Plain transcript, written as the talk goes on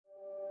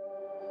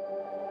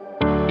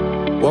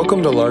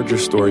Welcome to Larger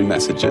Story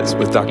Messages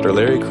with Dr.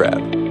 Larry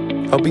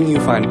Crabb, helping you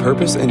find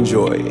purpose and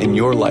joy in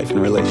your life and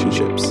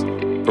relationships.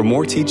 For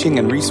more teaching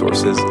and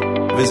resources,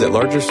 visit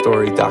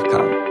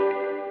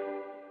largerstory.com.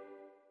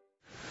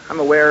 I'm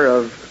aware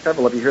of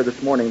several of you here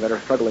this morning that are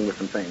struggling with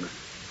some things.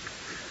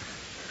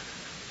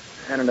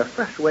 And in a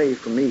fresh way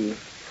for me, I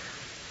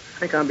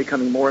think I'm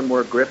becoming more and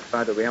more gripped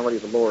by the reality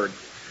of the Lord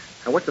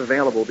and what's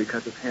available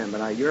because of Him.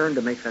 And I yearn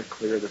to make that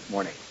clear this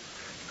morning.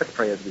 Let's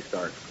pray as we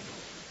start.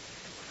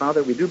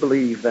 Father, we do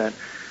believe that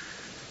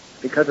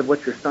because of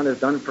what your Son has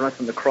done for us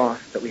on the cross,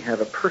 that we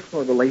have a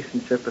personal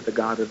relationship with the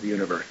God of the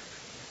universe.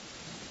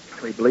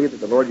 We believe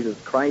that the Lord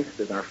Jesus Christ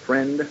is our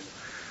friend.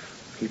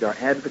 He's our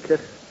advocate.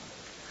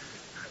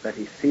 That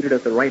He's seated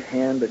at the right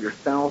hand of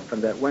yourself,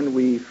 and that when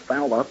we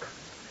foul up,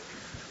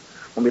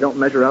 when we don't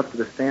measure up to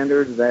the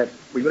standards that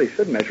we really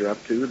should measure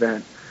up to,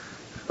 that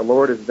the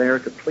Lord is there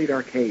to plead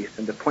our case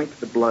and to point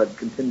to the blood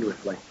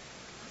continuously.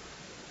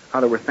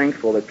 Father, we're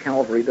thankful that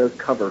Calvary does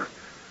cover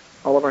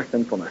all of our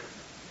sinfulness,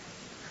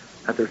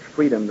 that there's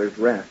freedom, there's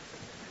rest.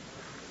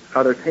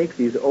 Father, take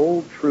these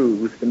old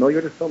truths, familiar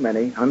to so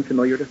many,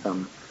 unfamiliar to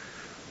some,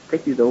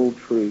 take these old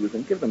truths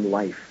and give them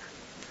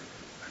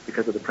life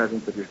because of the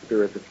presence of your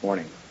Spirit this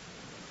morning.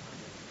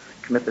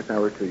 I commit this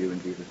hour to you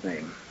in Jesus'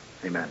 name.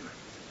 Amen.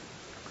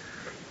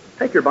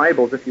 Take your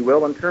Bibles, if you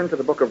will, and turn to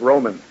the book of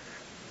Romans.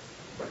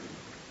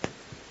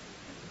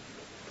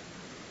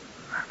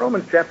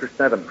 Romans chapter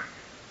 7.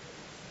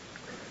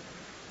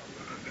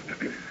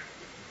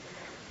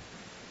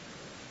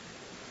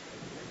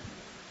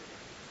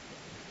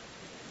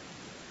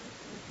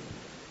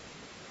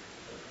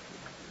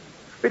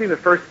 Reading the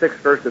first 6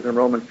 verses in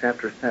Romans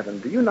chapter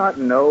 7. Do you not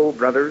know,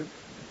 brothers?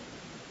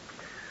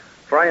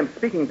 For I am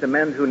speaking to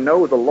men who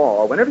know the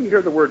law. Whenever you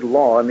hear the word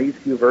law in these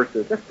few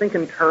verses, just think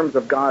in terms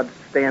of God's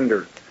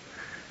standards,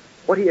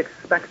 what He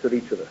expects of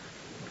each of us.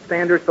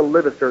 Standards to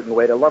live a certain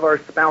way, to love our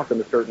spouse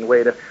in a certain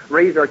way, to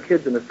raise our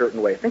kids in a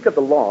certain way. Think of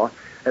the law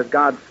as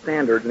God's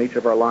standards in each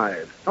of our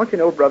lives. Don't you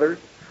know, brothers?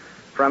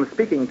 For I'm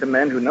speaking to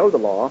men who know the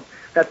law,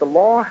 that the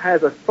law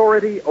has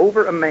authority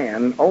over a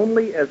man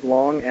only as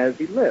long as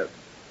he lives.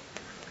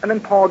 And then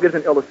Paul gives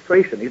an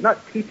illustration. He's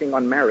not teaching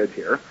on marriage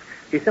here.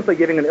 He's simply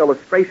giving an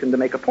illustration to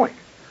make a point.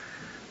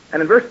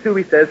 And in verse 2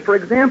 he says, for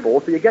example,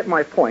 so you get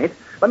my point,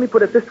 let me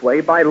put it this way,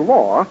 by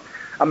law,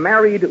 a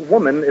married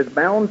woman is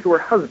bound to her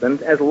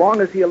husband as long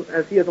as he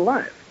is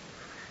alive.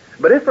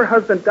 But if her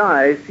husband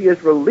dies, she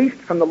is released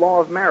from the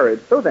law of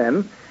marriage. So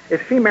then,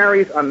 if she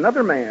marries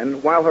another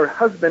man while her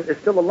husband is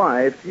still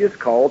alive, she is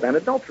called an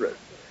adulteress.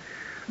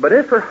 But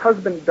if her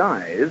husband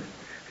dies,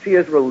 she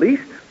is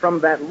released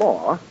from that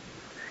law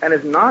and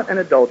is not an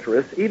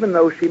adulteress, even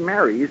though she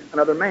marries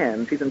another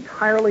man. She's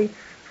entirely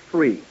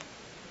free.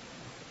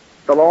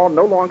 The law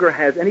no longer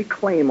has any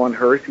claim on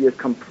her. She is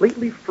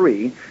completely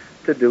free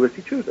to do as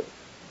she chooses.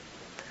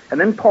 And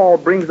then Paul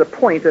brings a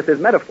point as his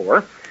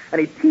metaphor,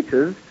 and he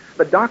teaches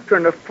the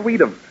doctrine of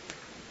freedom.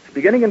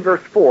 Beginning in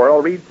verse 4,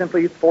 I'll read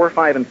simply 4,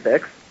 5, and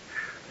 6.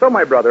 So,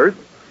 my brothers,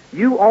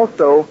 you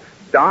also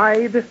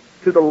died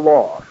to the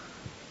law.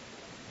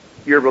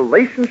 Your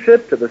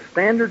relationship to the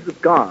standards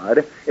of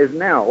God is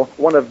now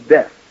one of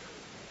death.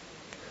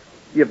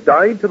 You've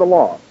died to the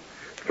law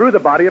through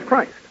the body of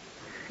Christ,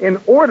 in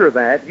order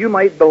that you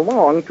might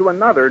belong to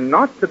another,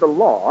 not to the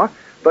law,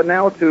 but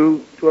now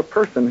to a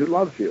person who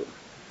loves you.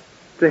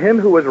 To Him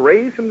who was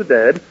raised from the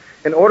dead,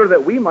 in order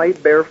that we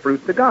might bear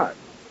fruit to God.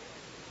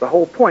 The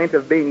whole point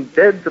of being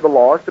dead to the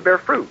law is to bear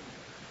fruit.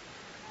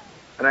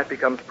 And that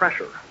becomes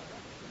pressure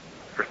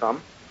for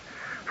some.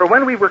 For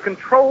when we were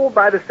controlled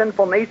by the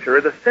sinful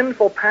nature, the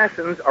sinful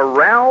passions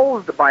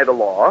aroused by the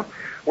law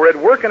were at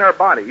work in our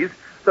bodies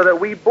so that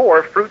we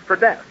bore fruit for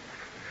death.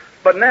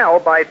 But now,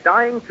 by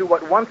dying to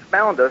what once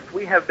bound us,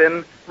 we have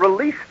been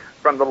released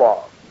from the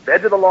law.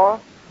 Dead to the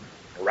law,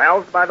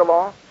 aroused by the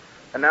law,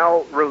 and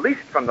now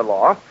released from the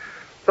law,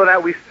 so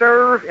that we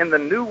serve in the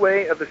new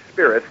way of the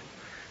Spirit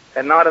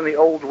and not in the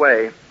old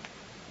way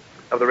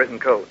of the written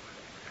code.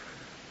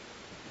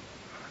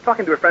 I was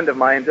talking to a friend of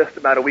mine just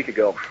about a week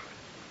ago.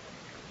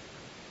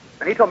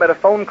 And he told me about a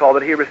phone call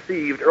that he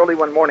received early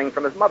one morning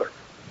from his mother.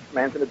 The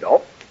man's an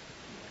adult.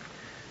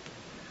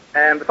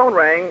 And the phone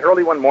rang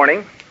early one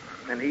morning,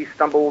 and he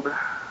stumbled,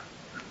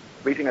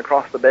 reaching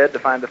across the bed to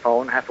find the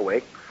phone, half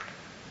awake.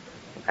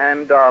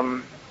 And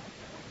the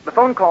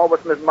phone call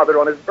was from his mother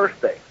on his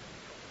birthday.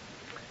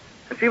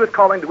 And she was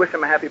calling to wish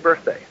him a happy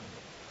birthday.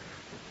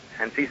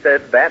 And she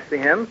said that to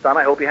him, son,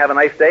 I hope you have a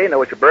nice day.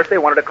 Know it's your birthday.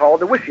 Wanted to call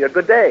to wish you a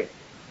good day.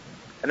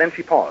 And then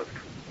she paused.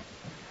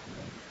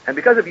 And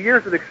because of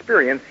years of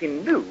experience, he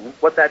knew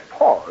what that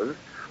pause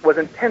was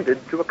intended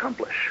to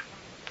accomplish.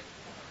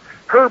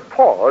 Her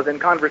pause in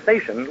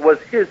conversation was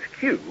his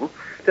cue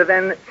to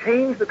then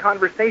change the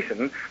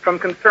conversation from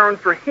concern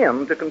for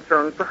him to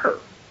concern for her.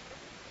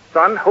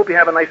 Son, hope you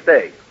have a nice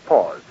day.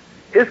 Pause.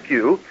 His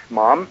cue,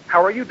 Mom,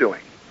 how are you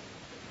doing?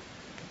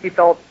 He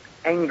felt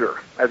anger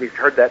as he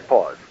heard that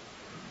pause.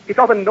 He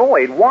felt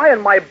annoyed. Why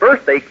on my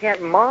birthday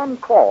can't Mom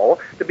call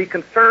to be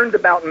concerned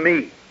about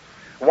me?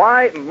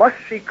 Why must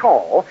she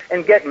call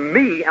and get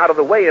me out of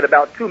the way in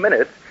about 2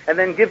 minutes and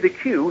then give the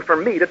cue for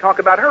me to talk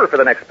about her for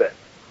the next bit?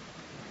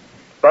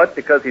 But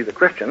because he's a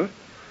Christian,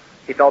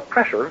 he felt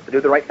pressure to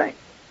do the right thing.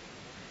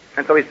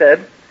 And so he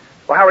said,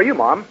 well, how are you,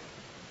 Mom?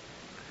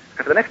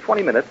 And for the next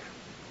 20 minutes,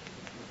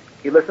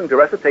 he listened to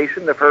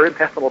recitation of her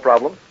intestinal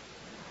problems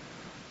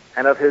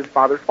and of his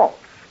father's faults.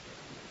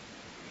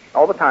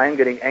 All the time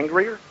getting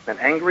angrier and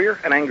angrier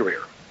and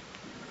angrier.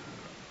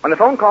 When the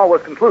phone call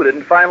was concluded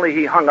and finally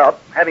he hung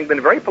up, having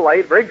been very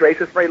polite, very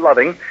gracious, very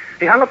loving,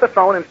 he hung up the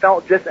phone and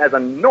felt just as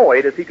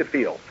annoyed as he could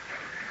feel.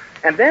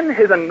 And then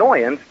his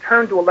annoyance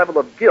turned to a level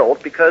of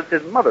guilt because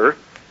his mother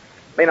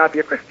may not be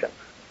a Christian.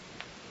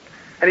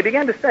 And he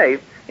began to say,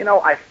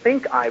 I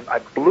think I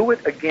blew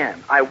it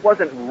again. I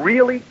wasn't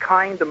really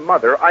kind to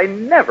Mother. I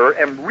never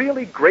am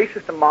really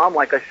gracious to Mom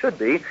like I should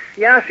be.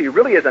 Yeah, she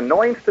really is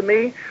annoying to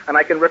me, and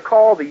I can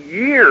recall the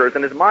years,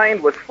 and his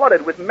mind was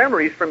flooded with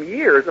memories from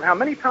years of how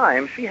many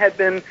times she had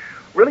been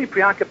really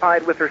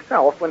preoccupied with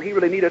herself when he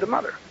really needed a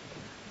mother.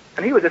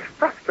 And he was just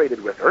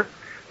frustrated with her,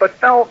 but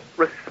felt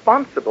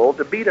responsible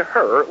to be to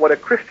her what a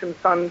Christian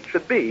son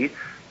should be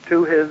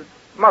to his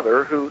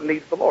mother who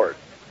needs the Lord.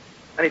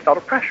 And he felt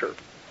a pressure.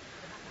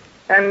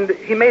 And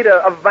he made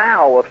a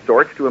vow of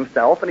sorts to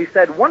himself, and he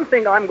said, one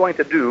thing I'm going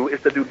to do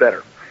is to do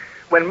better.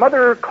 When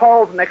Mother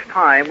calls next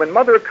time, when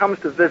Mother comes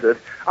to visit,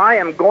 I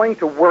am going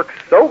to work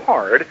so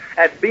hard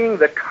at being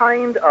the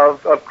kind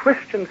of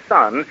Christian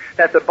son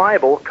that the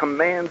Bible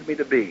commands me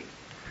to be.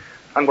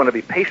 I'm going to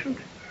be patient.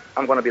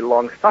 I'm going to be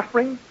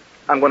long-suffering.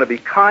 I'm going to be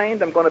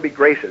kind. I'm going to be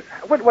gracious.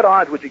 What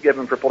odds would you give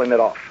him for pulling that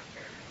off?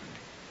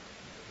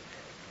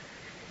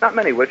 Not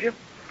many, would you?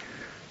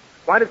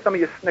 Why did some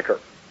of you snicker?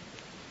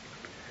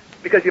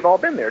 Because you've all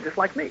been there, just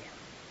like me.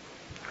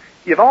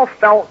 You've all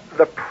felt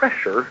the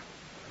pressure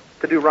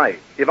to do right.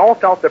 You've all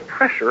felt the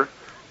pressure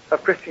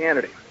of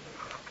Christianity.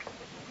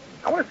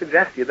 I want to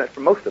suggest to you that for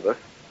most of us,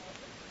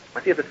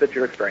 let's see if this fits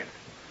your experience.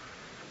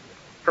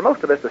 For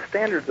most of us, the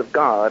standards of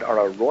God are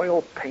a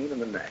royal pain in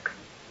the neck.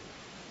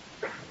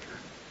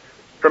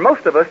 For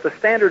most of us, the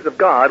standards of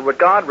God, what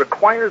God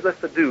requires us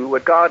to do,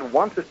 what God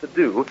wants us to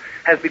do,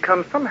 has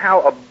become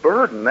somehow a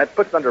burden that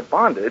puts us under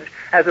bondage,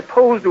 as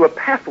opposed to a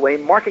pathway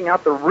marking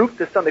out the route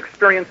to some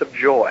experience of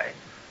joy.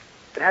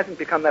 It hasn't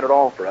become that at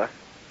all for us.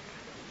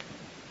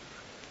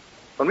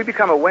 When we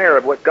become aware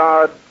of what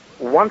God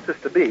wants us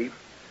to be,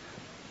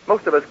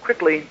 most of us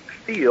quickly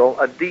feel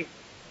a deep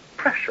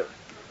pressure,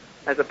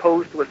 as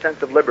opposed to a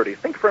sense of liberty.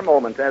 Think for a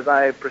moment as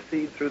I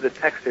proceed through the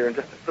text here in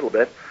just a little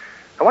bit.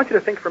 I want you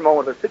to think for a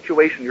moment of the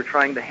situation you're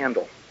trying to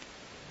handle.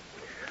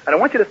 And I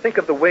want you to think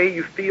of the way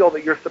you feel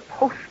that you're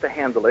supposed to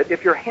handle it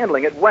if you're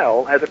handling it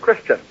well as a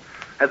Christian,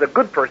 as a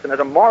good person, as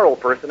a moral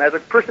person, as a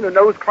person who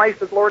knows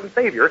Christ as Lord and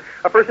Savior,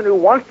 a person who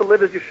wants to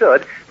live as you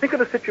should. Think of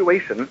the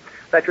situation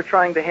that you're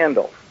trying to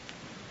handle.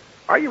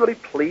 Are you really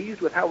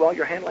pleased with how well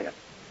you're handling it?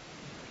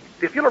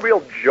 Do you feel a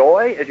real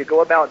joy as you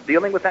go about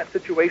dealing with that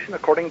situation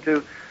according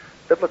to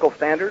biblical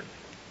standards?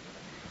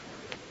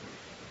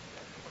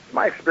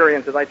 My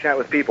experience as I chat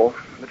with people,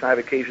 which I have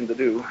occasion to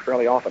do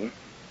fairly often,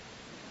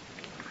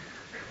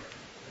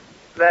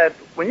 that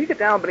when you get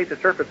down beneath the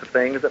surface of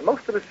things, that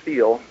most of us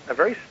feel a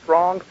very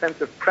strong sense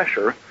of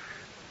pressure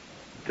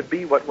to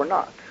be what we're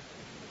not.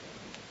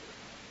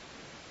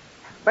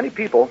 Many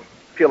people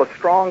feel a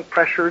strong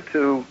pressure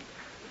to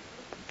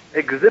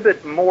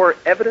exhibit more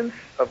evidence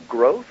of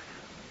growth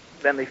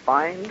than they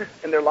find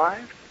in their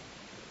lives.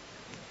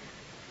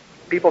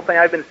 People say,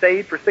 I've been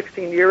saved for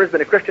 16 years,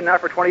 been a Christian now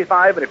for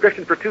 25, been a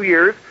Christian for 2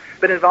 years,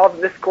 been involved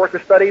in this course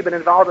of study, been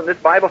involved in this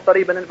Bible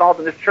study, been involved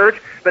in this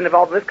church, been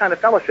involved in this kind of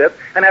fellowship,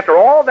 and after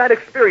all that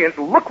experience,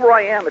 look where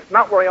I am, it's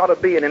not where I ought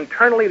to be, and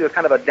internally there's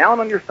kind of a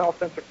down-on-yourself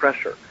sense of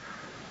pressure.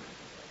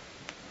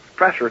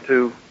 Pressure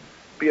to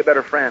be a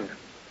better friend,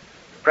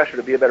 pressure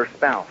to be a better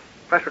spouse,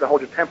 pressure to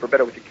hold your temper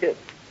better with your kids.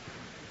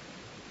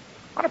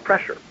 A lot of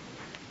pressure.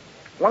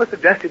 I want to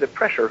suggest to you that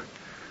pressure,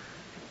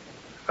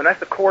 and that's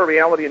the core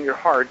reality in your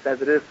hearts,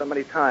 as it is so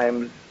many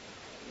times,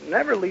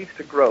 never leads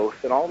to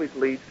growth. It always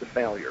leads to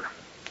failure.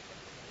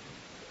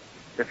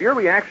 If your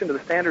reaction to the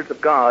standards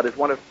of God is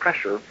one of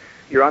pressure,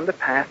 you're on the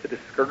path to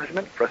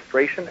discouragement,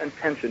 frustration, and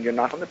tension. You're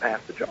not on the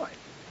path to joy.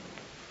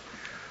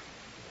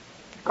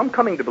 I'm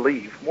coming to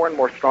believe more and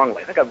more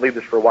strongly. I think I've believed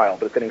this for a while,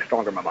 but it's getting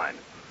stronger in my mind.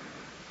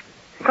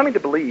 I'm coming to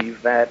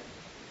believe that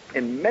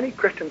in many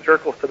Christian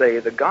circles today,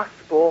 the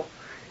gospel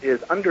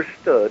is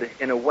understood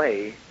in a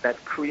way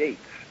that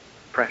creates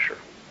pressure.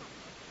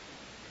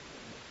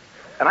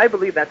 And I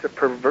believe that's a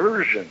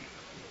perversion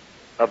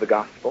of the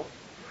gospel.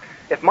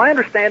 If my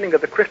understanding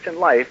of the Christian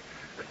life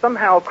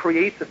somehow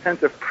creates a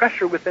sense of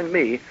pressure within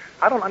me,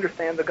 I don't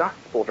understand the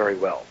gospel very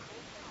well.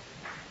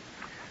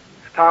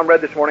 Tom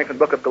read this morning from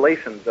the book of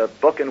Galatians, a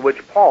book in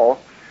which Paul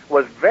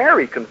was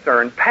very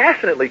concerned,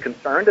 passionately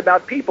concerned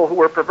about people who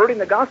were perverting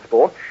the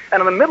gospel. And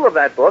in the middle of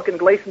that book, in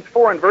Galatians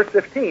 4 and verse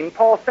 15,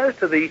 Paul says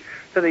to the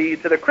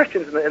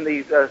Christians in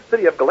the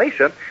city of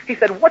Galatia, he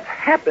said, what's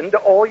happened to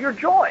all your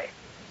joy?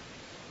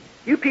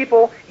 You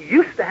people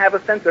used to have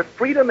a sense of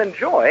freedom and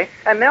joy,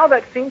 and now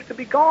that seems to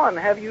be gone.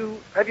 Have you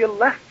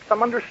left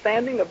some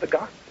understanding of the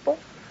gospel?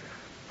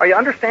 Are you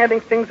understanding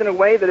things in a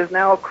way that is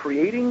now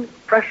creating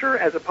pressure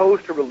as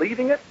opposed to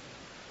relieving it?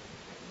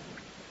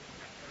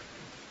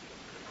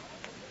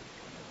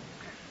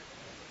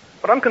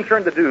 What I'm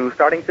concerned to do,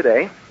 starting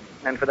today,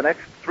 and for the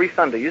next 3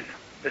 Sundays,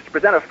 is to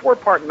present a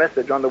 4-part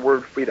message on the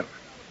word freedom.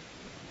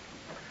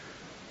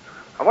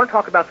 I want to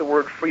talk about the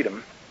word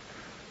freedom,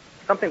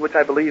 something which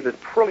I believe is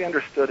poorly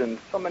understood in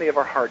so many of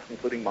our hearts,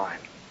 including mine.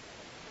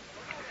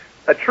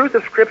 A truth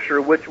of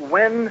Scripture which,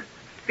 when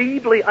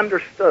feebly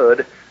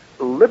understood,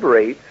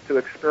 liberates to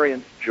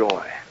experience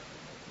joy.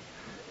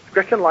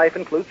 Christian life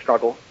includes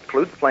struggle,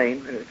 includes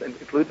pain,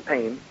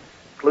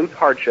 includes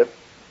hardship,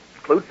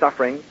 includes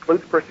suffering,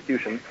 includes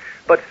persecution.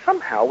 But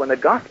somehow, when the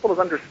gospel is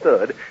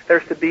understood,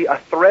 there's to be a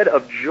thread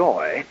of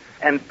joy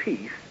and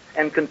peace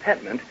and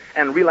contentment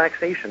and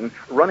relaxation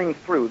running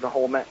through the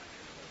whole mess.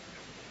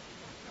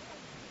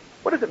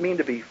 What does it mean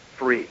to be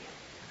free?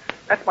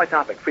 That's my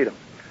topic, freedom.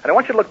 And I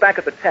want you to look back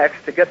at the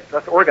text to get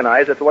us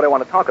organized as to what I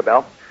want to talk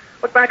about.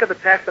 Look back at the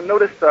text and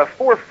notice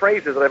 4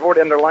 phrases that I've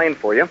already underlined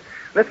for you. And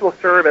this will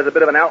serve as a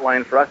bit of an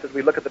outline for us as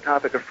we look at the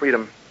topic of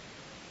freedom.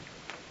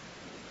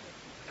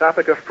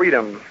 Topic of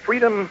freedom.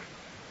 Freedom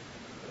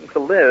to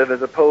live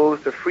as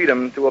opposed to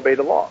freedom to obey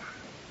the law.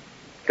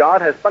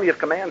 God has plenty of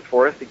commands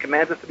for us. He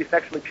commands us to be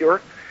sexually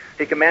pure.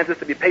 He commands us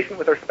to be patient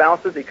with our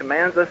spouses. He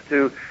commands us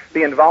to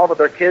be involved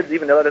with our kids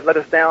even though they let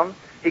us down.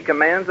 He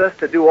commands us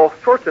to do all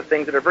sorts of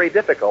things that are very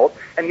difficult,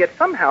 and yet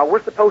somehow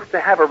we're supposed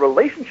to have a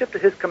relationship to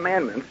His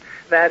commandments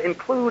that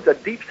includes a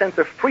deep sense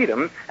of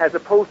freedom as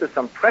opposed to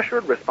some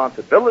pressured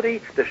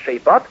responsibility to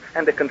shape up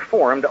and to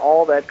conform to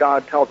all that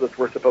God tells us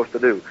we're supposed to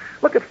do.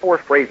 Look at 4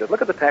 phrases.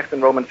 Look at the text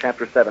in Romans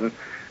chapter 7,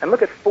 and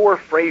look at 4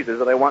 phrases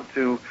that I want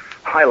to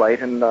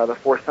highlight in the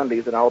 4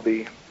 Sundays that I'll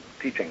be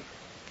teaching.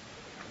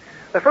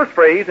 The first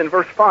phrase in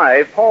verse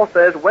 5, Paul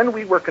says, when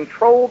we were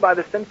controlled by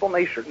the sinful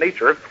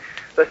nature,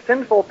 the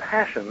sinful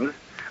passions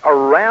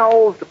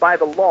aroused by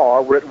the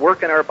law were at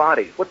work in our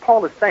bodies. What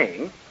Paul is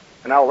saying,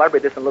 and I'll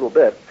elaborate this in a little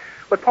bit,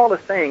 what Paul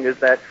is saying is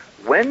that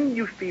when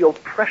you feel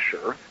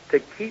pressure to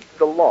keep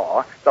the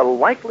law, the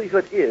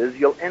likelihood is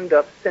you'll end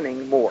up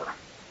sinning more.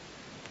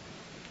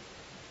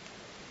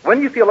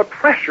 When you feel a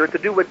pressure to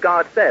do what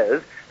God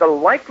says, the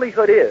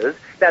likelihood is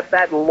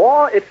that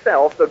law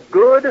itself, the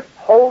good,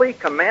 holy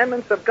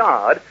commandments of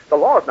God, the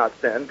law is not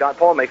sin,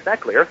 Paul makes that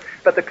clear,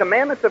 but the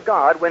commandments of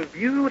God, when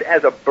viewed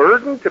as a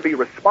burden to be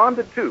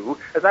responded to,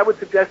 as I would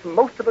suggest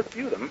most of us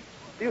view them,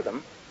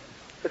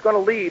 is going to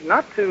lead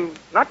not to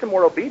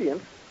more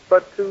obedience,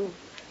 but to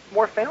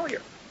more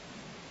failure.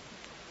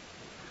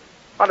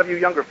 A lot of you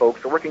younger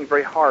folks are working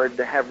very hard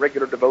to have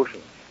regular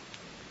devotions.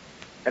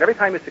 And every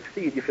time you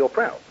succeed, you feel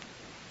proud.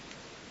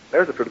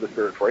 There's the fruit of the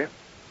Spirit for you.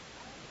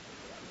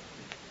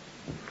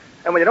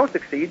 And when you don't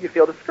succeed, you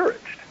feel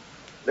discouraged.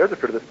 There's the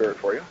fruit of the Spirit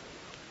for you.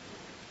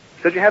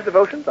 Should you have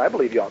devotions? I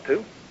believe you ought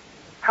to.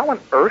 How on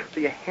earth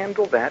do you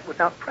handle that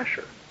without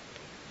pressure?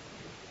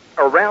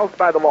 Aroused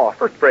by the law.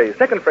 First phrase.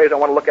 Second phrase I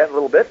want to look at in a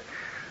little bit.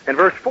 In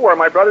verse 4,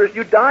 my brothers,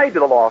 you died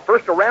to the law.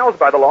 First, aroused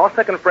by the law.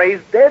 Second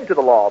phrase, dead to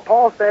the law.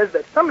 Paul says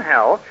that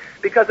somehow,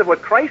 because of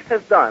what Christ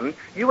has done,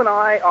 you and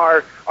I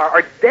are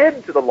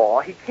dead to the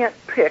law. He can't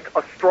pick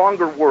a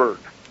stronger word.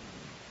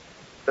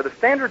 So the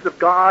standards of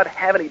God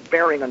have any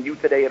bearing on you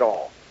today at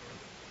all?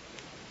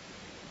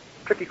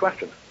 Tricky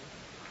question.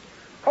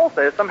 Paul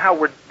says somehow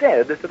we're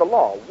dead to the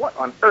law. What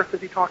on earth is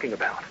he talking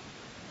about?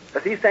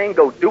 Is he saying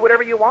go do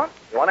whatever you want?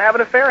 You want to have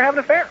an affair? Have an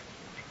affair.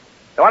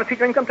 You want to cheat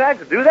your income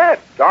tax? Do that.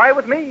 It's all right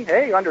with me.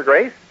 Hey, you're under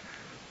grace.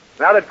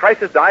 Now that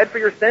Christ has died for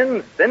your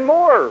sins, sin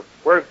more.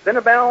 Where sin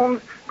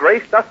abounds,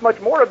 grace doth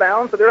much more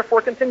abound, so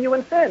therefore continue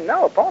in sin.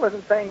 No, Paul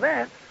isn't saying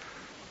that.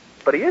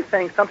 But he is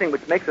saying something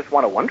which makes us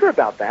want to wonder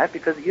about that,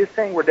 because he is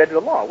saying we're dead to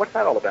the law. What's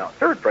that all about?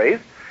 Third phrase,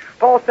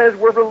 Paul says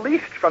we're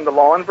released from the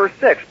law in verse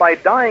 6. By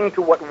dying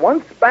to what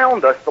once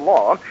bound us, the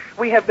law,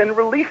 we have been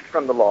released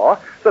from the law,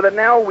 so that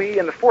now we,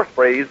 in the fourth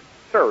phrase,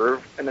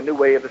 serve in the new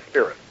way of the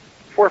Spirit.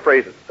 4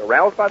 phrases.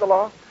 Aroused by the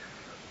law,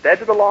 dead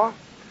to the law,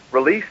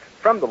 released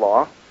from the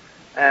law,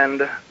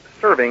 and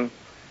serving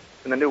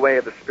in the new way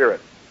of the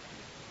Spirit.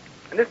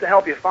 And just to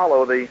help you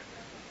follow the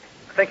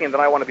thinking that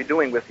I want to be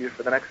doing with you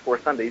for the next 4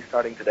 Sundays,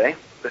 starting today,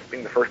 this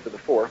being the first of the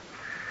 4,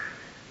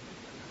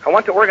 I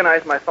want to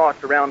organize my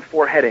thoughts around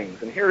 4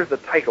 headings, and here's the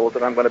titles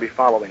that I'm going to be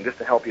following, just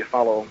to help you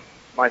follow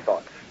my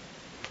thoughts.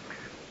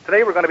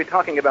 Today we're going to be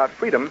talking about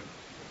freedom,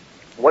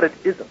 what it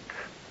isn't,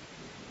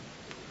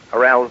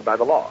 aroused by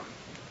the law.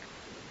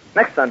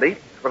 Next Sunday,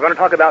 we're going to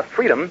talk about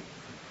freedom,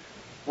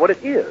 what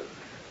it is,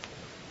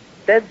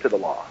 dead to the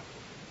law.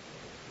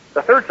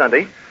 The third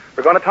Sunday,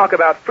 we're going to talk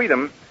about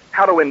freedom,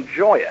 how to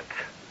enjoy it,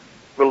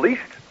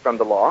 released from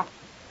the law.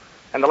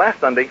 And the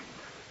last Sunday,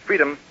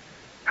 freedom,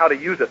 how to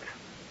use it,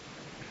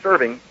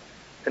 serving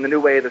in the new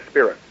way of the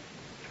Spirit.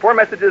 4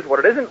 messages, what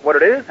it isn't, what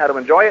it is, how to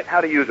enjoy it,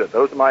 how to use it.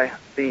 Those are my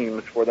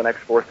themes for the next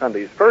 4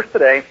 Sundays. First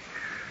today,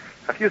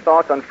 a few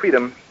thoughts on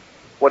freedom,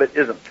 what it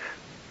isn't.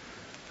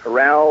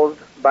 aroused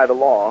by the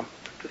law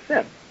to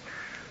sin.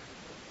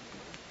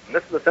 And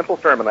this is a simple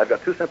sermon. I've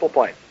got 2 simple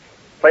points.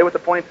 Play what the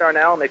points are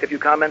now, make a few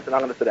comments, and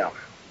I'm going to sit down.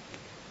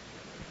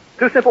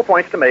 2 simple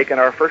points to make in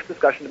our first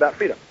discussion about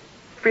freedom.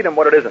 Freedom,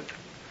 what it isn't.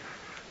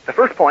 The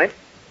first point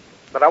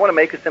that I want to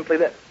make is simply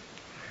this: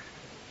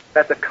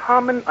 that the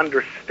common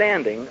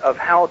understanding of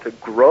how to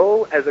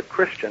grow as a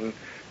Christian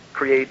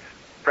creates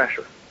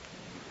pressure,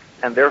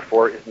 and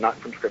therefore is not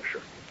from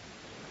Scripture.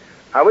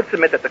 I would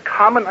submit that the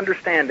common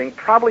understanding,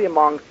 probably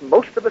amongst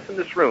most of us in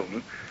this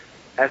room,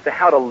 as to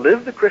how to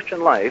live the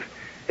Christian life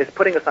is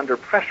putting us under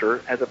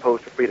pressure as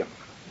opposed to freedom.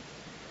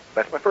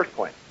 That's my first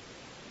point.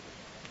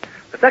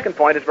 The second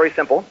point is very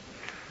simple,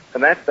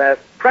 and that's that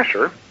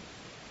pressure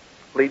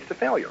leads to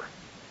failure.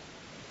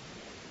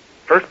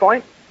 First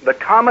point, the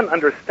common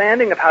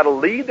understanding of how to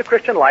lead the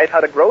Christian life,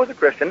 how to grow as a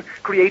Christian,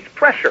 creates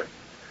pressure.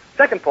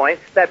 Second point,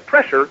 that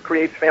pressure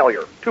creates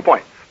failure. 2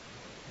 points.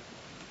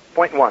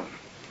 Point 1.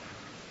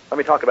 Let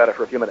me talk about it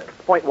for a few minutes.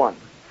 Point 1.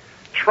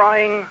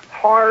 Trying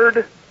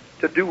hard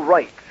to do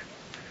right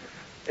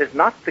is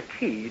not the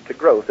key to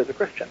growth as a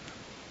Christian.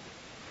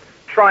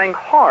 Trying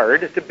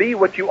hard to be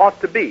what you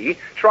ought to be,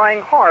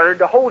 trying hard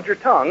to hold your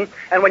tongue,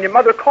 and when your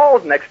mother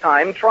calls next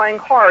time, trying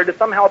hard to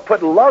somehow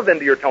put love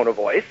into your tone of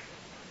voice.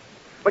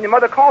 When your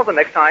mother calls the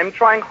next time,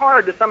 trying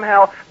hard to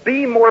somehow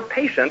be more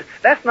patient,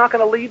 that's not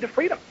going to lead to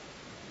freedom.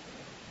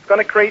 It's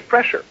going to create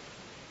pressure.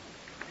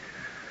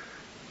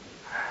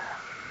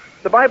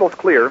 The Bible's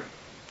clear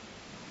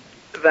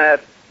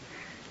that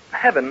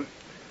heaven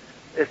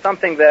is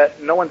something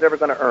that no one's ever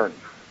going to earn.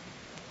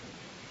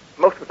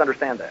 Most of us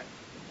understand that.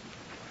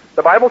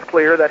 The Bible's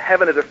clear that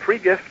heaven is a free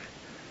gift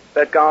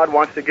that God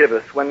wants to give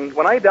us.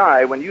 When I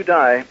die, when you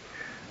die,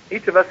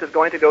 each of us is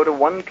going to go to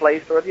one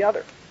place or the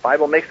other. The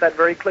Bible makes that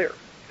very clear.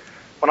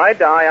 When I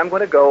die, I'm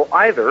going to go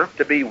either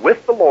to be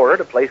with the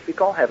Lord, a place we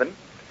call heaven,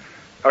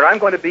 or I'm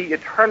going to be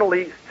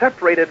eternally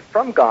separated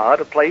from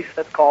God, a place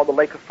that's called the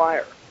lake of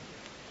fire,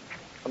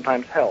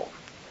 sometimes hell.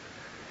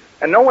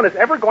 And no one is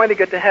ever going to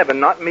get to heaven,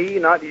 not me,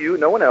 not you,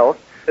 no one else,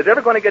 is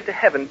ever going to get to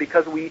heaven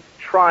because we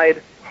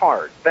tried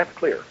hard. That's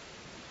clear.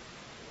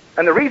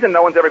 And the reason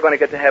no one's ever going to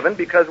get to heaven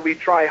because we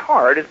try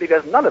hard is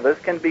because none of us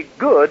can be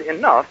good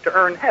enough to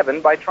earn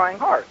heaven by trying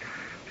hard.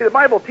 See, the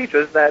Bible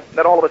teaches that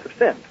all of us have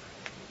sinned.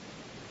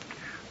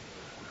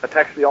 A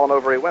text we all know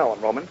very well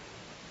in Romans.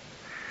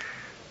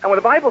 And when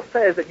the Bible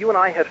says that you and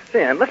I have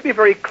sinned, let's be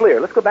very clear.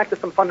 Let's go back to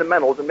some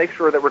fundamentals and make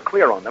sure that we're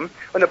clear on them.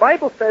 When the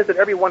Bible says that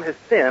everyone has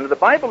sinned, the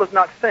Bible is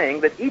not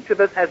saying that each of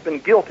us has been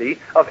guilty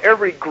of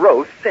every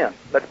gross sin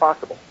that's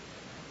possible.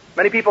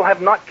 Many people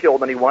have not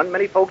killed anyone.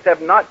 Many folks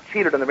have not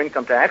cheated on their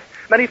income tax.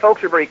 Many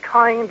folks are very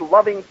kind,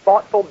 loving,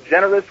 thoughtful,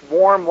 generous,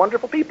 warm,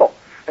 wonderful people.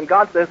 And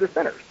God says they're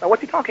sinners. Now,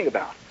 what's he talking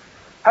about?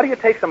 How do you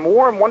take some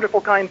warm, wonderful,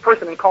 kind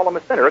person and call him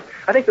a sinner?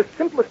 I think the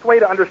simplest way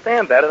to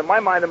understand that, and in my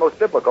mind the most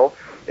biblical,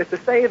 is to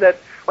say that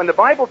when the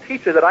Bible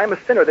teaches that I'm a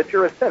sinner, that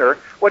you're a sinner,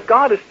 what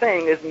God is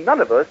saying is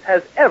none of us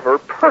has ever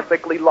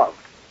perfectly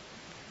loved.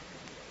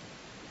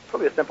 It's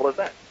really as simple as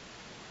that.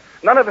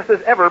 None of us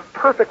has ever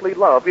perfectly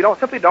loved. We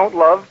simply don't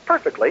love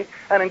perfectly.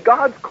 And in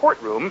God's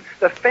courtroom,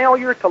 the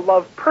failure to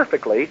love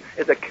perfectly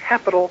is a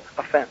capital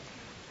offense.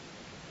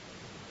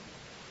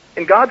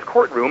 In God's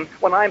courtroom,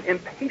 when I'm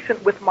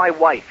impatient with my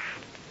wife,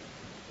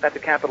 that's a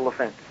capital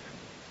offense.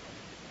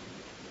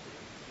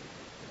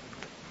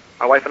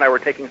 My wife and I were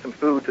taking some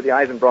food to the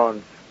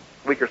Eisenbrauns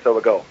a week or so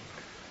ago.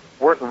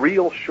 Weren't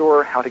real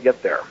sure how to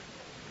get there.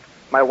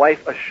 My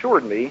wife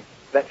assured me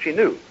that she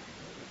knew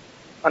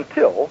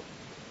until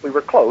we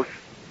were close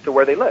to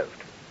where they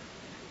lived.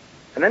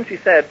 And then she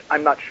said,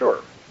 I'm not sure.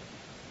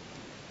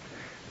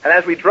 And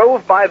as we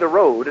drove by the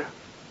road,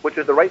 which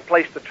is the right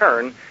place to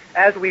turn,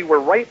 as we were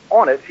right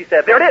on it, she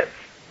said, there it is!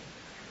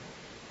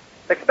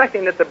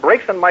 Expecting that the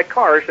brakes on my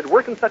car should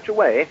work in such a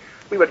way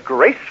we would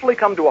gracefully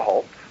come to a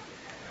halt.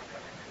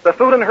 The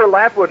food in her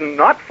lap would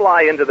not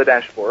fly into the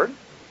dashboard.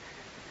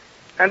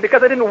 And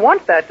because I didn't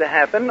want that to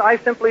happen, I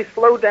simply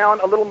slowed down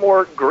a little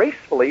more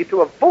gracefully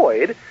to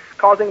avoid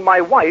causing my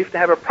wife to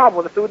have a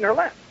problem with the food in her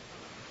lap.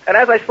 And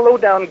as I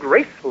slowed down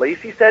gracefully,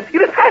 she said, you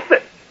just passed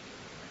it!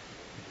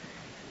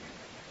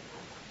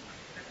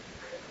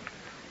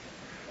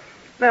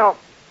 Now,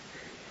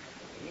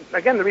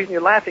 again, the reason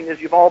you're laughing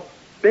is you've all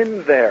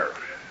been there.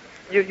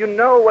 You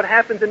know what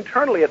happens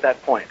internally at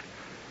that point.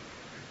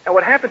 And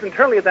what happens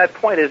internally at that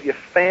point is you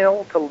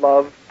fail to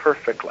love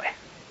perfectly.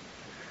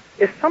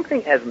 Is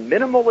something as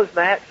minimal as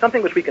that,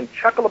 something which we can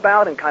chuckle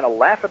about and kind of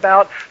laugh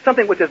about,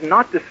 something which has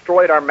not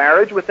destroyed our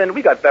marriage within,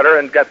 we got better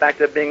and got back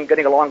to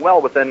getting along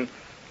well within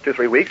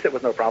 2-3 weeks, it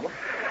was no problem.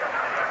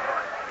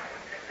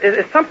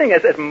 Is something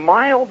as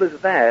mild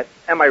as that,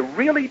 am I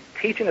really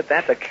teaching that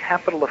that's a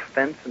capital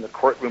offense in the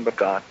courtroom of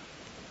God?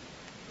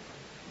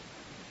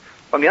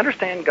 When we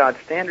understand God's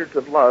standards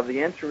of love,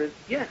 the answer is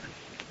yes.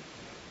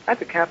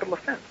 That's a capital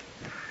offense.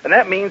 And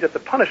that means that the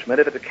punishment,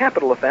 if it's a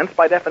capital offense,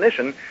 by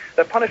definition,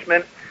 the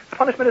punishment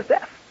is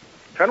death.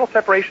 Eternal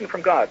separation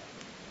from God.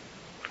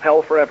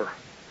 Hell forever.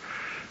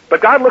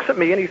 But God looks at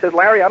me and he says,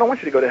 Larry, I don't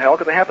want you to go to hell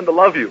because I happen to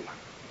love you.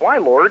 Why,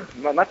 Lord?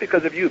 Well, not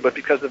because of you, but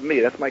because of me.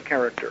 That's my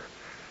character.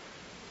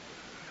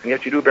 And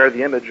yet you do bear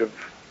the image of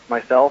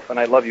myself, and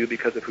I love you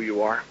because of who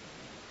you are.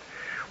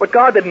 What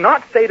God did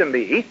not say to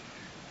me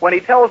when he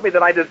tells me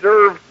that I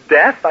deserve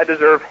death, I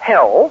deserve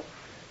hell,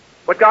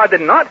 what God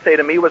did not say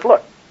to me was,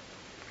 look,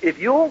 if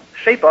you'll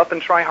shape up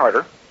and try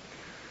harder,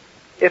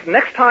 if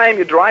next time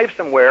you drive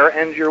somewhere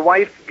and your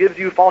wife gives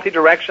you faulty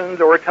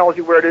directions or tells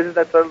you where it is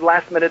that's the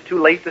last minute too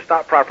late to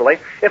stop properly,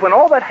 if when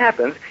all that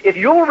happens, if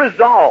you'll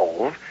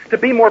resolve to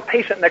be more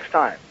patient next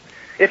time,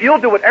 if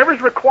you'll do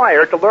whatever's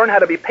required to learn how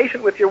to be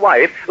patient with your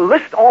wife,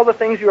 list all the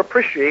things you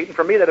appreciate, and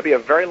for me that'll be a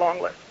very long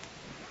list.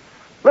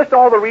 List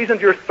all the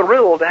reasons you're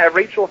thrilled to have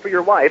Rachel for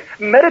your wife.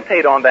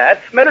 Meditate on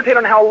that. Meditate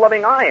on how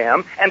loving I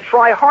am, and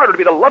try harder to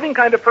be the loving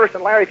kind of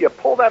person. Larry, if you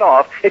pull that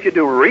off, if you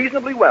do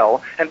reasonably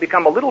well and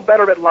become a little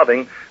better at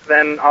loving,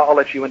 then I'll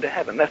let you into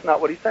heaven. That's not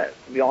what he says.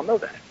 We all know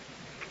that.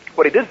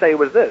 What he did say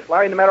was this: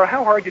 Larry, no matter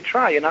how hard you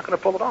try, you're not going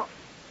to pull it off.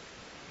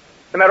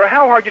 No matter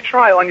how hard you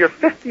try on your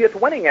 50th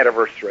wedding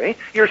anniversary,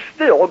 you're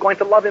still going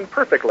to love him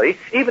perfectly.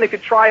 Even if you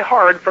try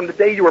hard from the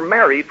day you were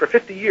married for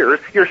 50 years,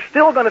 you're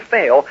still going to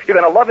fail. You're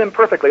going to love him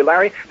perfectly.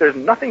 Larry, there's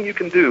nothing you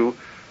can do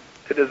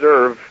to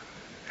deserve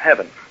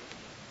heaven.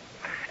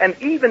 And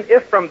even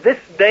if from this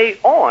day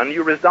on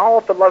you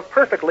resolve to love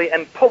perfectly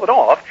and pull it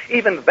off,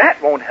 even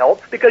that won't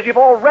help, because you've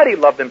already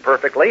loved him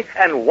perfectly,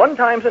 and one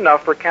time's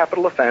enough for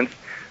capital offense.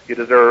 You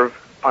deserve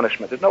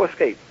punishment. There's no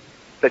escape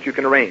that you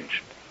can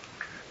arrange.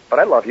 But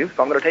I love you,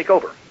 so I'm going to take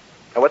over.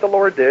 And what the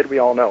Lord did, we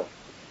all know.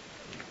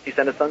 He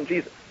sent his son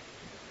Jesus.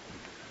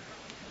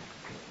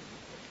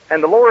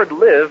 And the Lord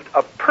lived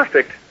a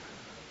perfect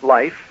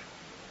life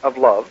of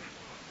love.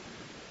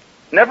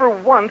 Never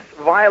once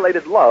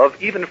violated love,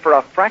 even for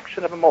a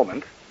fraction of a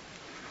moment.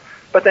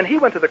 But then he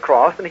went to the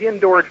cross and he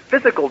endured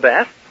physical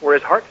death, where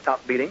his heart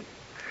stopped beating.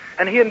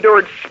 And he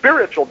endured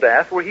spiritual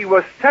death, where he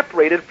was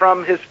separated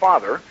from his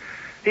Father.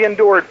 He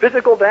endured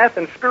physical death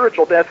and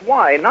spiritual death.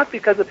 Why? Not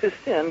because of his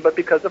sin, but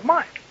because of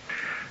mine.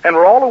 And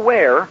we're all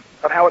aware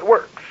of how it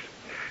works.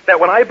 That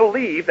when I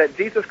believe that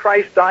Jesus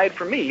Christ died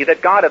for me,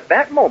 that God at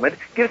that moment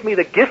gives me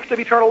the gift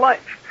of eternal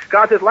life.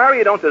 God says, Larry,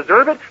 you don't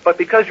deserve it, but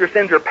because your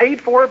sins are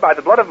paid for by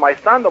the blood of my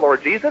Son, the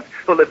Lord Jesus,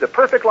 who lived a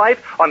perfect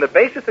life, on the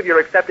basis of your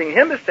accepting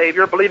him as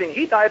Savior, believing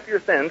he died for your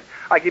sins,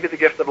 I give you the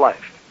gift of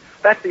life.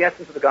 That's the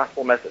essence of the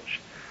gospel message.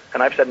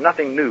 And I've said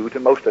nothing new to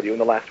most of you in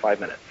the last 5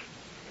 minutes.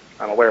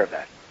 I'm aware of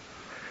that.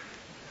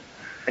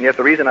 And yet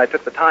the reason I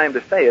took the time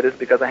to say it is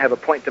because I have a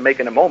point to make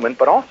in a moment,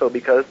 but also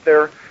because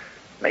there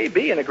may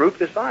be in a group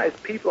this size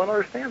people who don't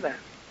understand that.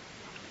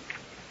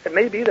 It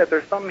may be that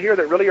there's some here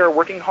that really are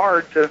working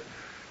hard to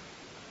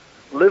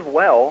live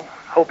well,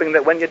 hoping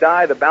that when you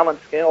die the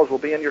balance scales will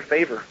be in your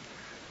favor.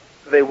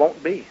 They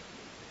won't be.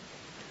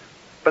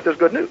 But there's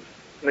good news.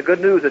 And the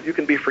good news is you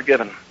can be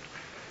forgiven.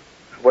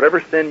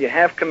 Whatever sin you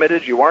have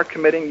committed, you are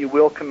committing, you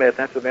will commit,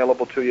 that's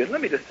available to you. And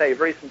let me just say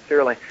very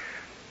sincerely,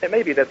 it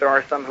may be that there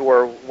are some who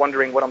are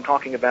wondering what I'm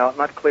talking about,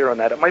 not clear on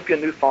that. It might be a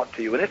new thought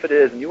to you. And if it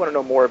is, and you want to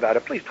know more about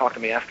it, please talk to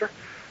me after.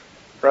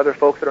 For other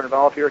folks that are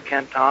involved here,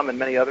 Kent, Tom, and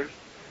many others,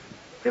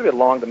 maybe it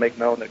long to make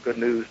known that good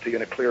news to you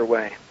in a clear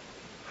way.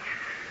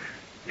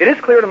 It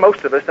is clear to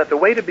most of us that the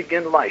way to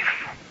begin life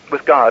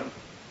with God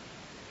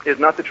is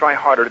not to try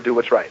harder to do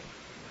what's right.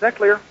 Is that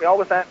clear? We all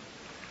with that?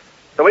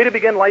 The way to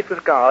begin life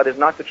with God is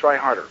not to try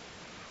harder.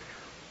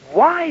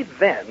 Why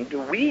then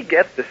do we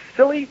get the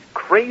silly,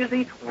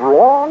 crazy,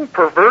 wrong,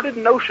 perverted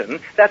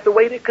notion that the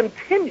way to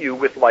continue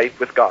with life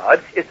with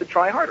God is to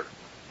try harder?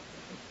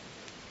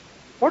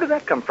 Where does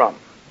that come from?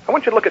 I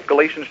want you to look at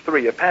Galatians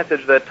 3, a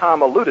passage that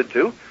Tom alluded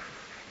to.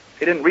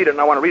 He didn't read it,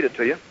 and I want to read it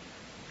to you.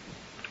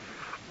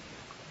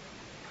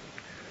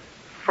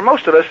 For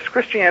most of us,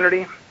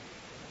 Christianity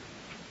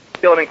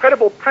feel an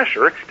incredible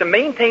pressure to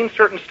maintain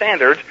certain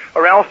standards,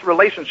 or else the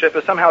relationship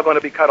is somehow going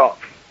to be cut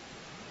off.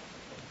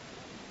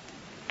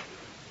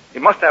 We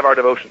must have our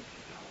devotions.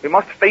 We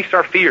must face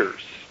our fears.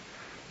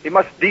 We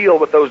must deal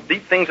with those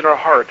deep things in our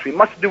hearts. We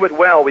must do it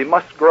well. We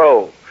must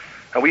grow.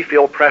 And we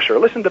feel pressure.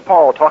 Listen to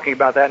Paul talking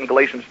about that in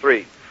Galatians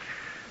 3.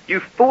 You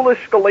foolish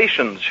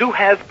Galatians, who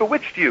has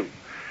bewitched you?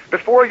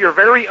 Before your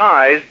very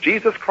eyes,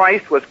 Jesus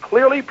Christ was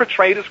clearly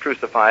portrayed as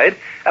crucified,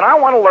 and I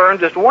want to learn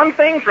just one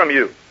thing from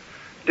you.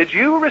 Did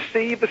you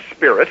receive the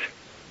Spirit?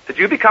 Did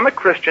you become a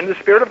Christian, the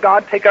Spirit of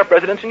God take up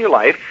residence in your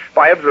life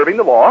by observing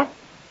the law?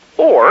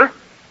 Or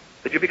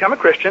did you become a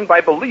Christian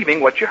by believing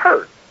what you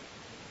heard?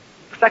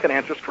 The second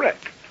answer is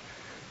correct.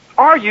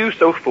 Are you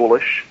so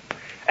foolish?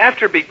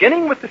 After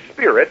beginning with the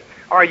Spirit,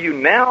 are you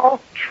now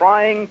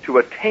trying to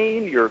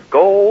attain your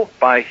goal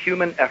by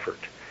human effort?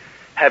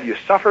 Have you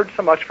suffered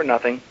so much for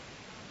nothing?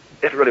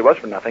 If it really was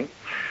for nothing.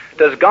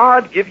 Does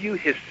God give you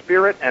his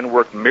Spirit and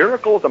work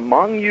miracles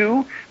among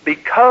you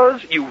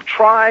because you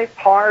try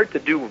hard to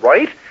do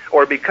right,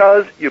 or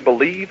because you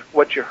believe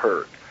what you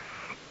heard?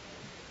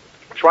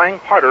 Trying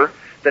harder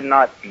did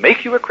not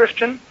make you a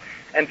Christian,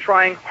 and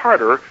trying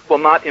harder will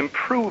not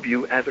improve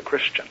you as a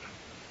Christian.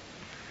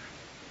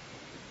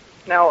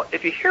 Now,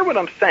 if you hear what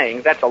I'm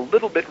saying, that's a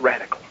little bit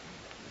radical.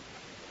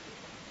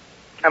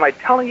 Am I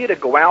telling you to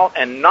go out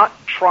and not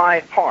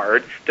try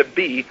hard to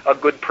be a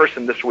good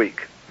person this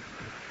week?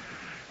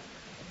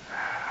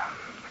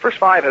 Verse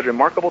 5 has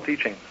remarkable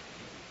teaching.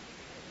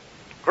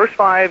 Verse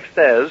 5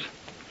 says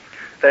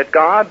that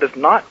God does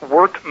not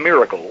work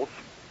miracles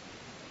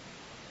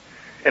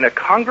in a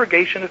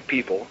congregation of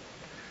people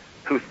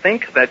who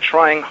think that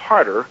trying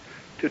harder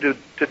to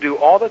do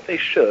all that they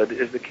should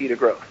is the key to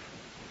growth.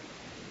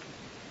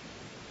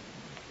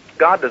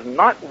 God does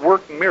not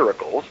work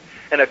miracles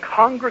in a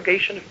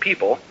congregation of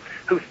people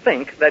who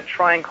think that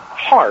trying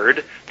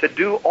hard to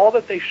do all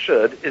that they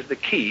should is the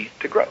key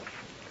to growth.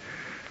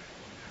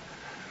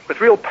 With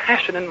real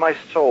passion in my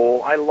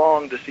soul, I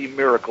long to see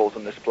miracles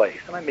in this place,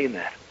 and I mean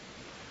that.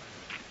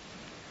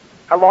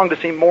 I long to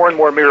see more and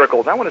more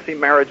miracles. I want to see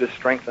marriages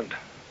strengthened.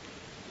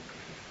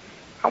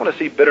 I want to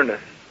see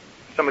bitterness,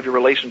 some of your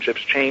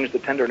relationships change to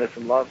tenderness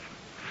and love.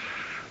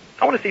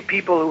 I want to see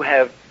people who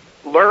have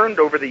learned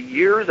over the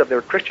years of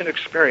their Christian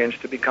experience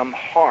to become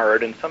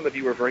hard, and some of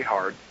you are very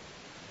hard.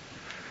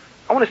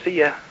 I want to see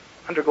you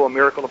undergo a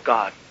miracle of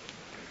God.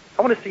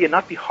 I want to see you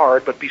not be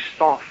hard, but be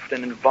soft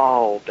and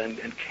involved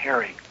and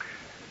caring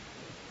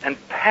and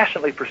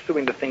passionately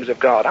pursuing the things of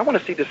God. I want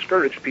to see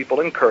discouraged people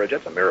encouraged.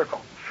 That's a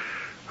miracle.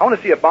 I want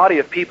to see a body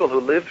of people who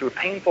live through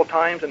painful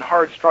times and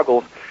hard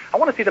struggles. I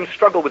want to see them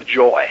struggle with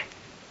joy.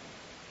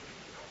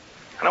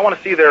 And I want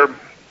to see their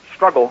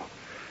struggle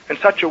in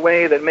such a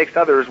way that makes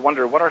others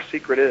wonder what our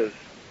secret is.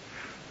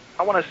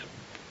 I want to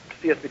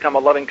see us become a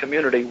loving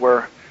community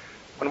where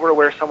when we're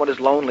aware someone is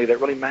lonely, that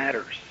really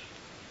matters.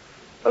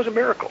 Those are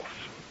miracles.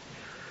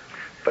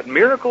 But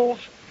miracles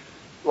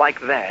like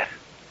that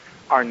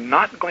are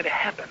not going to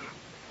happen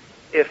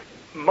if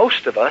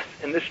most of us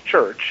in this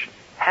church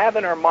have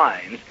in our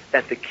minds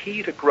that the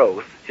key to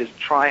growth is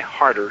try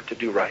harder to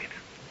do right.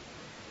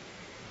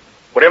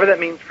 Whatever that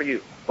means for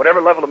you,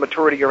 whatever level of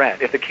maturity you're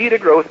at, if the key to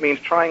growth means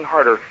trying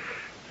harder,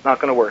 it's not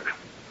going to work.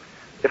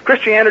 If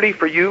Christianity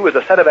for you is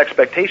a set of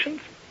expectations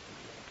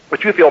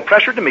which you feel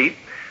pressured to meet,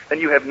 then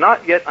you have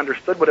not yet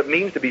understood what it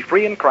means to be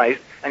free in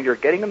Christ, and you're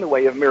getting in the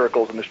way of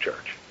miracles in this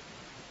church.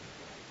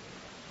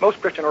 Most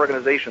Christian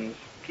organizations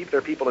keep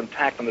their people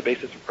intact on the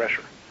basis of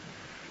pressure.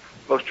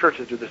 Most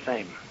churches do the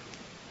same.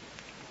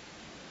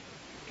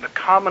 The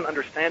common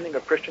understanding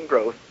of Christian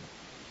growth,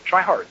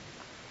 try hard,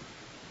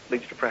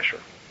 leads to pressure.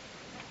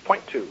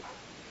 Point 2,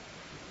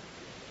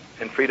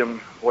 in freedom,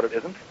 what it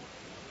isn't.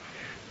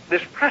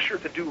 This pressure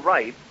to do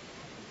right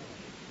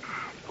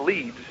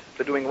leads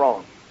to doing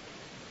wrong.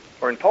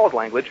 Or in Paul's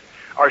language,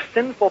 our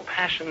sinful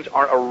passions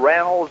are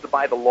aroused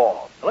by the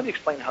law. Now let me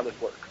explain how this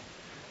works.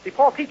 See,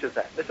 Paul teaches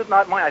that. This is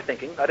not my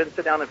thinking. I didn't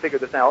sit down and figure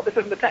this out. This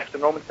isn't the text in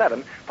Romans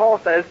 7. Paul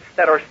says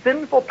that our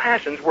sinful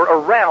passions were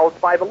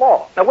aroused by the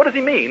law. Now, what does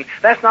he mean?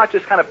 That's not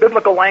just kind of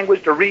biblical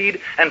language to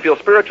read and feel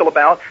spiritual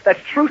about. That's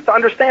truth to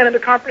understand and to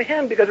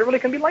comprehend, because it really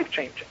can be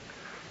life-changing.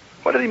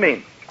 What does he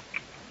mean?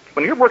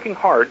 When you're working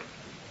hard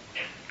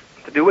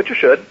to do what you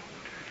should,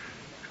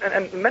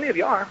 and many of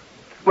you are,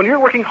 when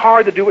you're working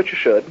hard to do what you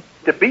should,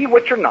 to be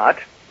what you're not,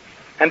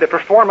 and to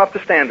perform up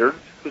to standards,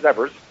 whose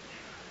ever's,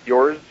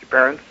 yours, your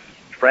parents,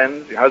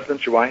 friends, your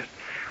husbands, your wives,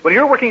 when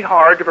you're working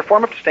hard to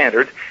perform up to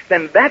standards,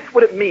 then that's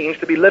what it means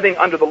to be living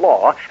under the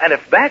law, and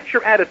if that's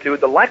your attitude,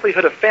 the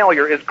likelihood of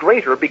failure is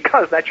greater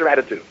because that's your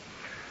attitude.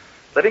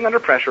 Living under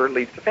pressure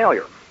leads to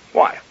failure.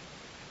 Why?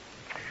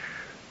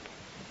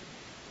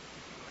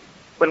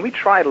 When we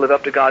try to live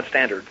up to God's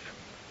standards,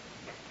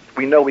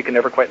 we know we can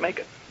never quite make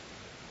it.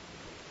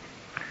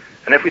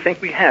 And if we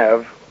think we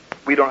have,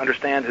 we don't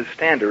understand His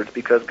standards,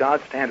 because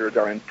God's standards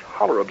are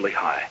intolerably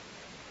high.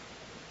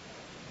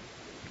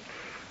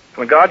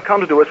 When God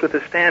comes to us with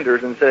His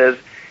standards and says,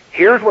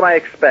 here's what I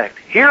expect,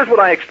 here's what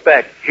I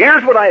expect,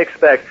 here's what I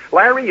expect.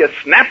 Larry, you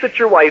snapped at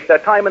your wife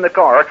that time in the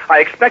car.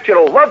 I expect you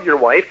to love your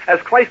wife as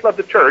Christ loved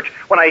the church.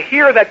 When I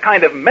hear that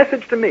kind of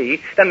message to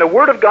me, then the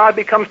Word of God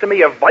becomes to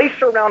me a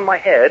vice around my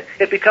head.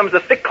 It becomes a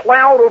thick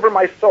cloud over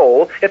my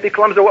soul. It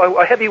becomes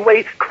a heavy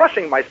weight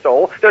crushing my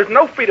soul. There's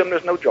no freedom,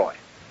 there's no joy.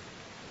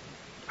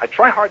 I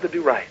try hard to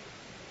do right.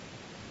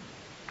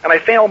 And I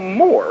fail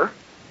more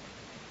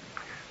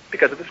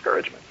because of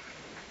discouragement.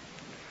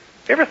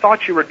 You ever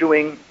thought you were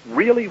doing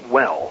really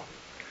well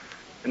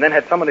and then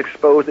had someone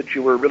expose that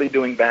you were really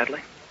doing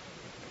badly,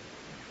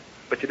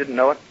 but you didn't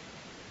know it?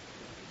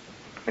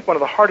 I think one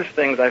of the hardest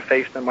things I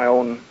faced in my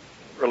own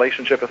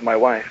relationship with my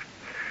wife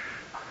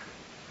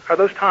are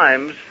those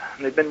times,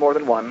 and they've been more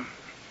than one,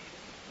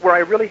 where I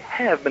really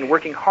have been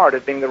working hard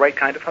at being the right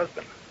kind of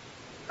husband.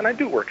 And I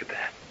do work at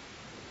that.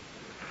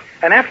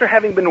 And after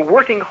having been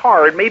working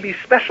hard, maybe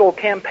special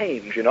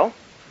campaigns,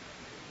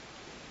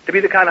 to be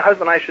the kind of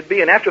husband I should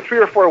be, and after 3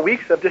 or 4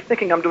 weeks of just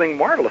thinking I'm doing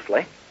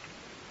marvelously,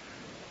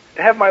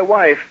 to have my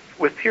wife,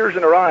 with tears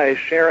in her eyes,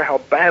 share how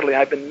badly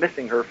I've been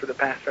missing her for the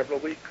past several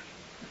weeks.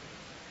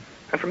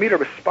 And for me to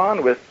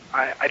respond with,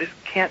 I just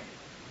can't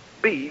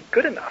be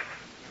good enough.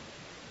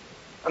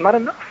 I'm not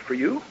enough for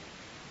you.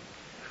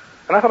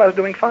 And I thought I was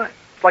doing fine.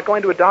 It's like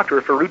going to a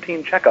doctor for a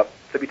routine checkup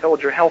to be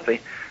told you're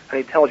healthy,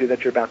 and he tells you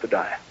that you're about to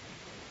die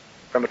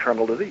from a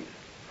terminal disease.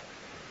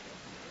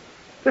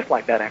 Just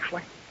like that,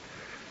 actually.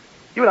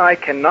 You and I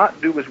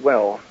cannot do as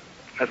well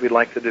as we'd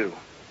like to do.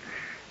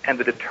 And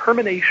the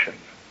determination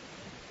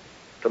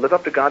to live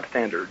up to God's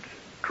standards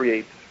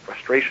creates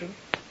frustration,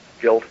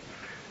 guilt,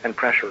 and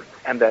pressure.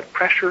 And that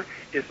pressure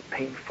is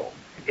painful.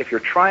 If you're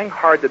trying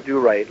hard to do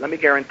right, let me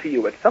guarantee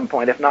you at some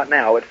point, if not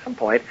now, at some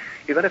point,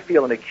 you're going to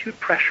feel an acute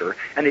pressure,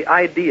 and the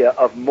idea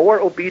of more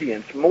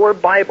obedience, more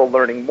Bible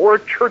learning, more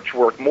church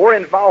work, more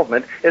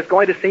involvement is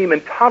going to seem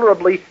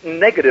intolerably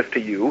negative to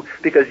you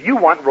because you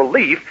want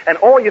relief, and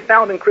all you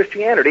found in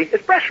Christianity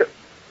is pressure.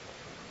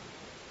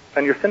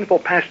 And your sinful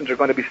passions are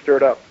going to be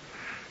stirred up.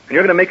 And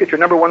you're going to make it your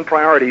number one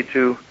priority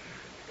to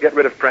get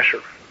rid of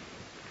pressure.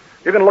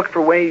 You're going to look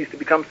for ways to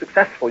become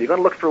successful. You're going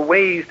to look for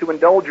ways to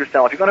indulge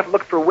yourself. You're going to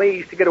look for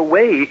ways to get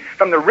away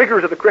from the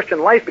rigors of the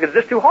Christian life because it's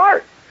just too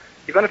hard.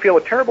 You're going to feel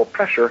a terrible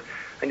pressure,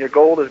 and your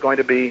goal is going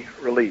to be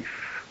relief.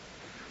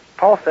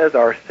 Paul says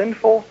our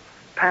sinful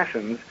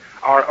passions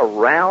are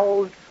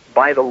aroused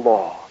by the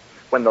law.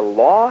 When the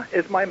law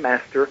is my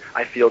master,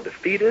 I feel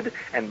defeated,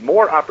 and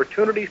more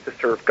opportunities to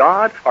serve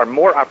God are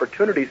more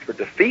opportunities for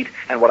defeat,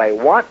 and what I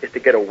want is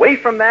to get away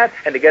from that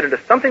and to get into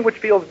something which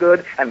feels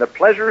good, and the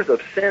pleasures of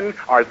sin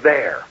are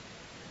there,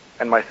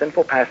 and my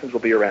sinful passions will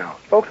be aroused.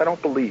 Folks, I don't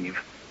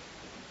believe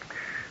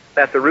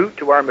that the route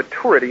to our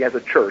maturity as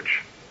a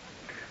church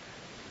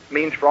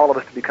means for all of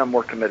us to become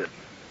more committed.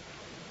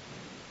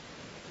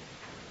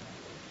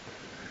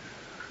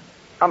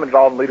 I'm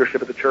involved in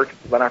leadership at the church.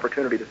 It's an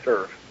opportunity to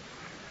serve.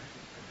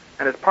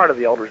 And as part of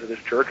the elders of this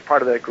church,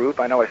 part of that group,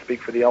 I know I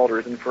speak for the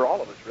elders and for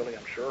all of us, really,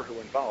 I'm sure, who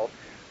are involved,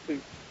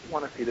 we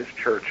want to see this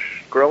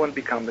church grow and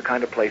become the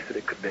kind of place that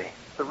it could be.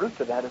 The root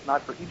to that is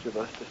not for each of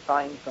us to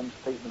sign some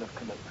statement of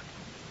commitment.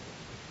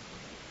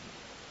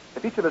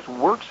 If each of us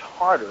works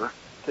harder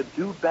to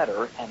do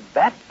better, and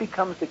that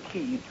becomes the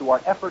key to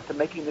our effort to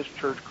making this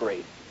church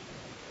great,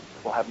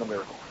 we'll have no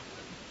miracles.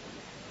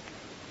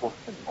 We'll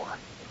sin more.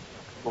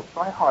 We'll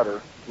try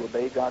harder to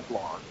obey God's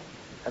laws,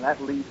 and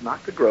that leads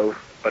not to growth,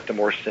 but to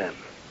more sin.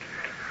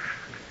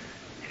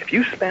 If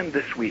you spend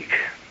this week,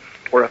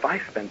 or if I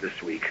spend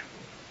this week,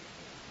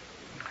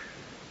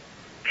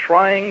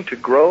 trying to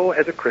grow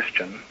as a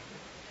Christian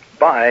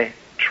by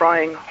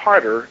trying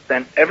harder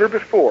than ever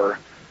before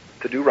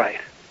to do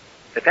right,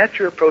 if that's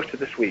your approach to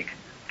this week,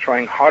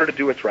 trying harder to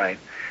do what's right,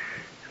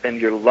 then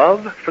your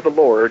love for the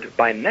Lord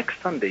by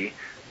next Sunday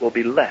will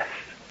be less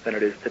than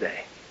it is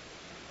today.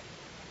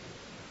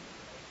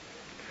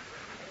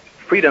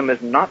 Freedom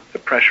is not the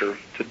pressure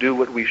to do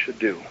what we should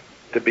do,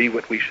 to be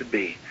what we should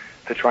be,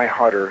 to try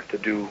harder to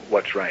do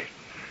what's right.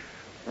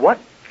 What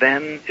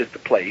then is the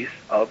place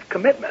of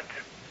commitment?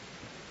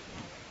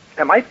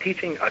 Am I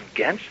teaching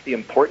against the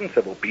importance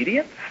of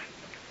obedience?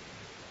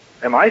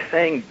 Am I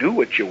saying do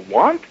what you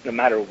want, no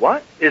matter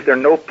what? Is there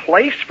no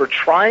place for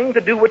trying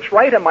to do what's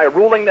right? Am I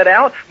ruling that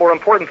out? More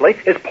importantly,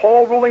 is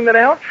Paul ruling that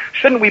out?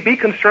 Shouldn't we be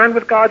concerned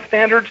with God's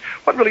standards?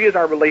 What really is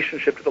our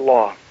relationship to the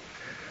law?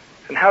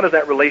 And how does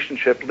that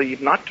relationship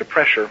lead not to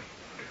pressure,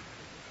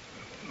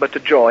 but to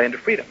joy and to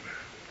freedom?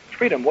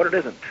 Freedom, what it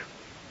isn't.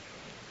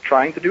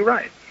 Trying to do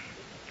right.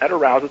 That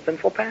arouses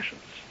sinful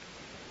passions.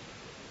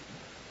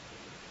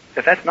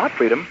 If that's not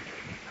freedom,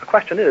 the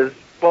question is,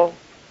 well,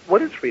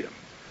 what is freedom?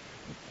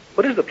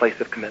 What is the place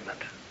of commitment?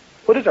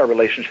 What is our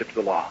relationship to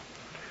the law?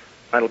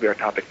 That'll be our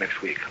topic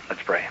next week.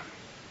 Let's pray.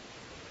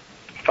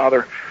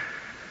 Father,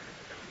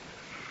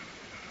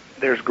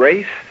 there's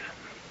grace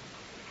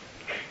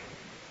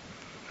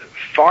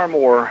far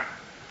more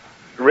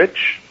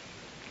rich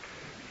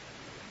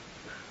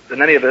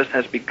than any of us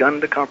has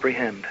begun to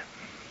comprehend.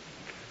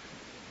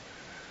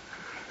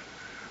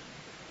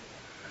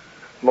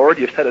 Lord,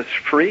 you've set us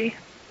free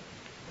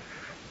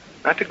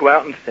not to go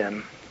out and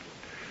sin.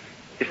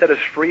 You set us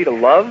free to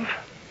love.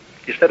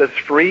 You set us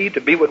free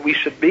to be what we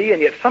should be, and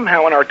yet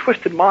somehow in our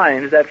twisted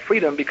minds that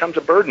freedom becomes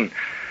a burden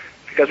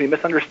because we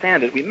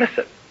misunderstand it. We miss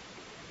it.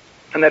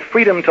 And that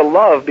freedom to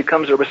love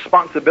becomes a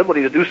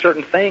responsibility to do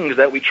certain things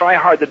that we try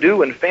hard to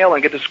do and fail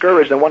and get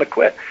discouraged and want to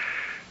quit.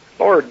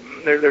 Lord,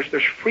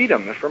 there's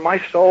freedom for my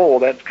soul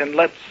that can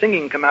let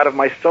singing come out of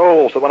my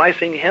soul. So when I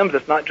sing hymns,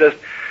 it's not just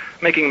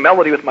making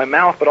melody with my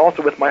mouth, but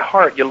also with my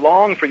heart. You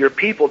long for your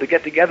people to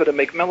get together to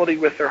make melody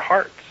with their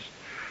hearts.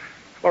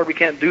 Lord, we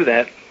can't do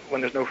that when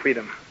there's no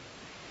freedom.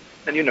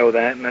 And you know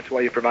that, and that's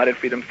why you provided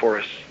freedom for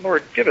us.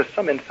 Lord, give us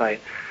some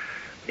insight,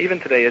 even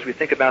today, as we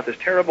think about this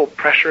terrible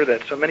pressure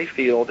that so many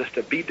feel just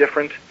to be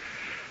different,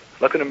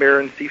 look in a mirror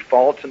and see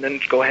faults, and then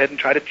go ahead and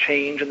try to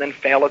change, and then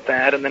fail at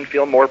that, and then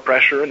feel more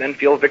pressure, and then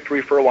feel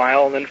victory for a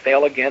while, and then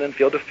fail again and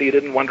feel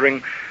defeated and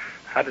wondering,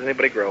 how does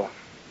anybody grow?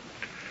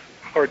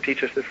 Lord,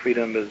 teach us that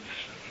freedom is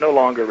no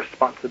longer a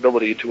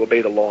responsibility to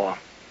obey the law.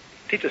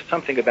 Teach us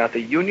something about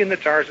the union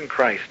that's ours in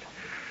Christ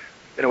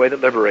in a way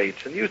that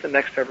liberates, and use the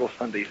next several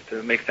Sundays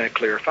to make that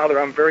clear. Father,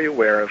 I'm very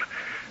aware of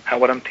how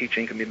what I'm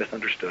teaching can be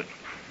misunderstood.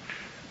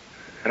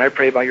 And I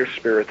pray by your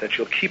Spirit that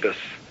you'll keep us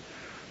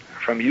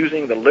from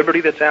using the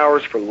liberty that's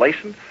ours for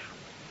license,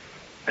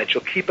 that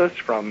you'll keep us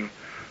from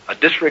a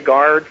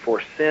disregard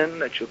for sin,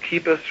 that you'll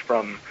keep us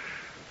from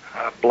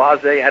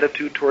blasé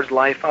attitude towards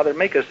life. Father,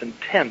 make us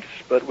intense,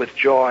 but with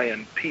joy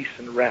and peace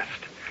and rest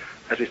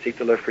as we seek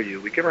to live for you.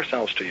 We give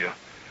ourselves to you.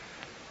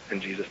 In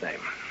Jesus' name,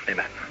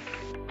 amen.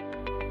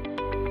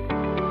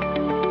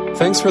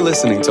 Thanks for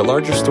listening to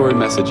Larger Story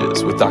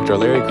Messages with Dr.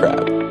 Larry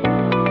Crabb.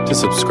 To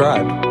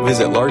subscribe,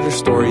 visit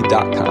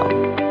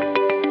largerstory.com.